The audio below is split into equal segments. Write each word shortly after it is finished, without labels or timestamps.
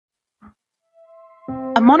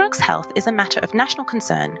A monarch's health is a matter of national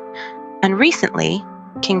concern, and recently,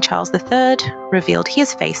 King Charles III revealed he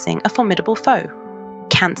is facing a formidable foe: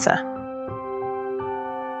 cancer.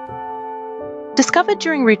 Discovered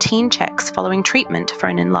during routine checks following treatment for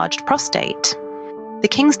an enlarged prostate, the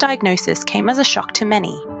King's diagnosis came as a shock to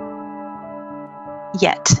many.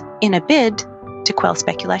 Yet, in a bid to quell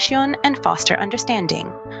speculation and foster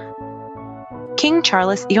understanding, King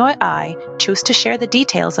Charles III chose to share the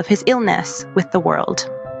details of his illness with the world.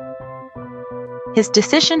 His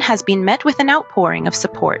decision has been met with an outpouring of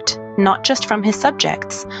support, not just from his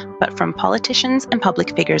subjects, but from politicians and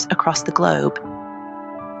public figures across the globe.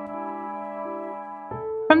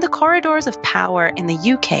 From the corridors of power in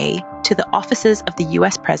the UK to the offices of the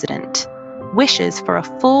US President, wishes for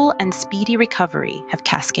a full and speedy recovery have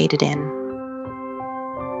cascaded in.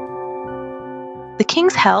 The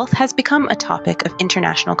King's health has become a topic of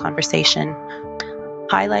international conversation,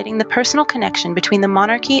 highlighting the personal connection between the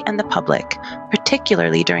monarchy and the public,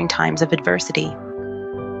 particularly during times of adversity.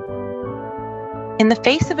 In the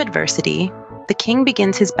face of adversity, the King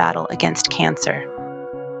begins his battle against cancer,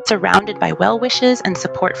 surrounded by well wishes and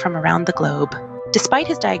support from around the globe. Despite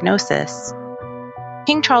his diagnosis,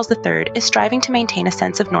 King Charles III is striving to maintain a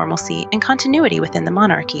sense of normalcy and continuity within the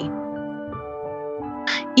monarchy.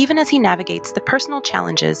 Even as he navigates the personal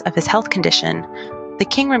challenges of his health condition, the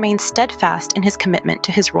King remains steadfast in his commitment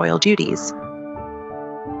to his royal duties.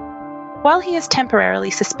 While he has temporarily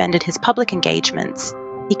suspended his public engagements,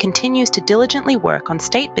 he continues to diligently work on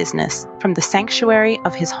state business from the sanctuary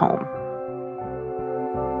of his home.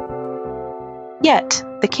 Yet,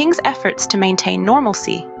 the King's efforts to maintain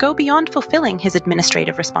normalcy go beyond fulfilling his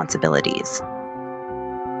administrative responsibilities.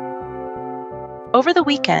 Over the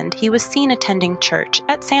weekend, he was seen attending church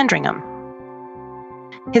at Sandringham.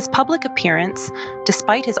 His public appearance,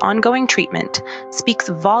 despite his ongoing treatment, speaks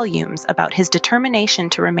volumes about his determination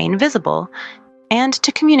to remain visible and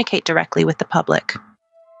to communicate directly with the public.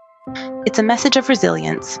 It's a message of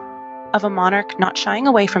resilience, of a monarch not shying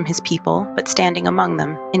away from his people, but standing among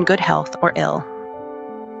them in good health or ill.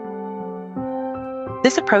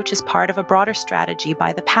 This approach is part of a broader strategy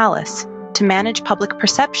by the palace to manage public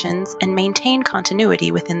perceptions and maintain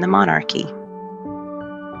continuity within the monarchy.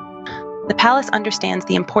 The palace understands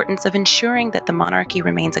the importance of ensuring that the monarchy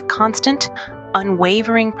remains a constant,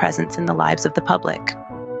 unwavering presence in the lives of the public.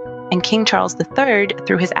 And King Charles III,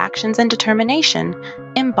 through his actions and determination,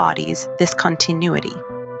 embodies this continuity.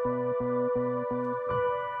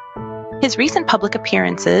 His recent public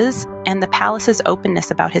appearances and the palace's openness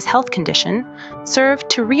about his health condition serve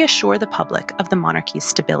to reassure the public of the monarchy's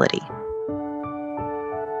stability.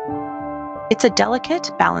 It's a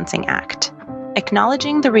delicate balancing act,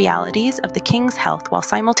 acknowledging the realities of the King's health while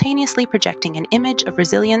simultaneously projecting an image of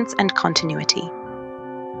resilience and continuity.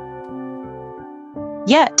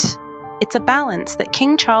 Yet, it's a balance that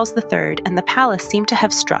King Charles III and the palace seem to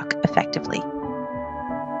have struck effectively.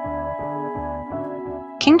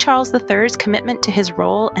 King Charles III's commitment to his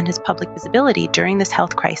role and his public visibility during this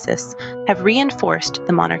health crisis have reinforced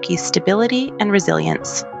the monarchy's stability and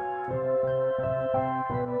resilience.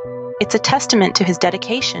 It's a testament to his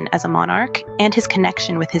dedication as a monarch and his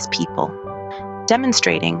connection with his people,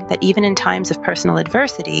 demonstrating that even in times of personal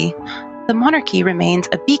adversity, the monarchy remains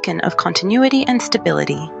a beacon of continuity and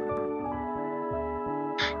stability.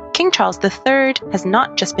 King Charles III has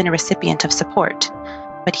not just been a recipient of support,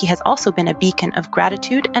 but he has also been a beacon of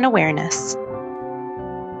gratitude and awareness.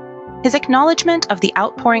 His acknowledgement of the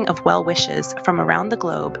outpouring of well wishes from around the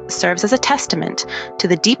globe serves as a testament to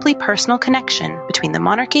the deeply personal connection between the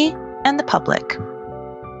monarchy and the public.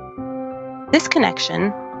 This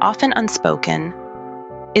connection, often unspoken,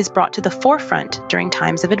 is brought to the forefront during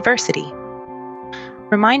times of adversity,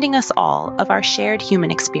 reminding us all of our shared human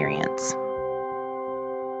experience.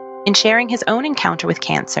 In sharing his own encounter with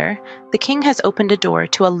cancer, the King has opened a door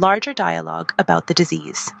to a larger dialogue about the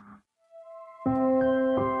disease.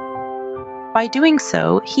 By doing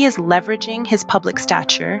so, he is leveraging his public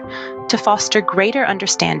stature to foster greater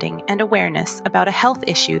understanding and awareness about a health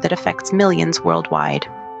issue that affects millions worldwide.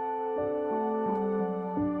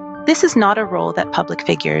 This is not a role that public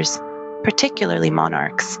figures, particularly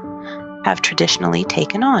monarchs, have traditionally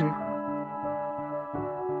taken on.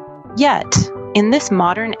 Yet, in this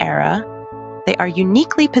modern era, they are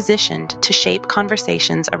uniquely positioned to shape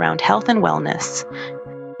conversations around health and wellness,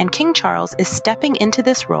 and King Charles is stepping into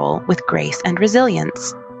this role with grace and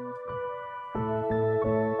resilience.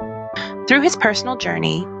 Through his personal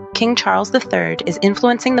journey, King Charles III is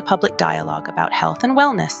influencing the public dialogue about health and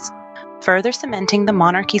wellness, further cementing the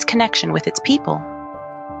monarchy's connection with its people.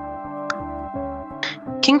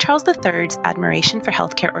 King Charles III's admiration for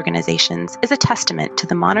healthcare organizations is a testament to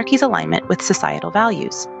the monarchy's alignment with societal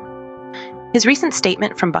values. His recent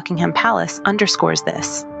statement from Buckingham Palace underscores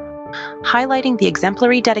this, highlighting the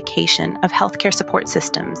exemplary dedication of healthcare support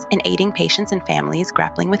systems in aiding patients and families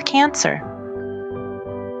grappling with cancer.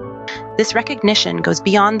 This recognition goes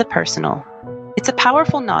beyond the personal. It's a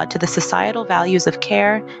powerful nod to the societal values of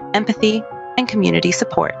care, empathy, and community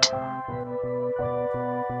support.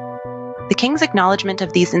 The King's acknowledgement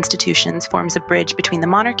of these institutions forms a bridge between the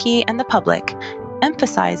monarchy and the public,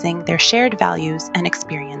 emphasizing their shared values and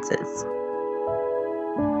experiences.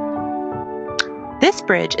 This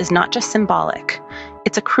bridge is not just symbolic.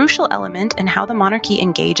 It's a crucial element in how the monarchy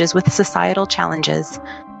engages with societal challenges,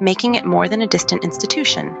 making it more than a distant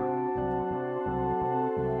institution.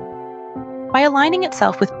 By aligning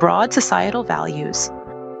itself with broad societal values,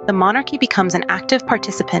 the monarchy becomes an active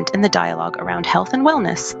participant in the dialogue around health and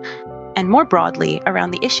wellness, and more broadly,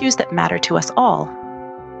 around the issues that matter to us all.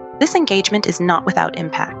 This engagement is not without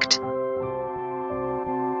impact.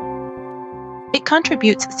 It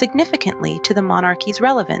contributes significantly to the monarchy's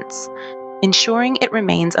relevance, ensuring it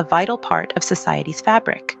remains a vital part of society's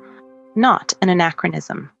fabric, not an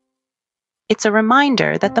anachronism. It's a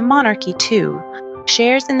reminder that the monarchy, too,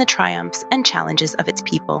 shares in the triumphs and challenges of its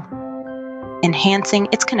people, enhancing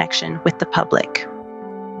its connection with the public.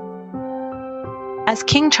 As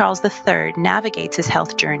King Charles III navigates his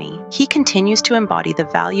health journey, he continues to embody the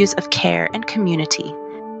values of care and community,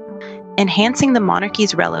 enhancing the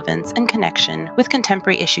monarchy's relevance and connection with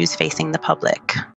contemporary issues facing the public.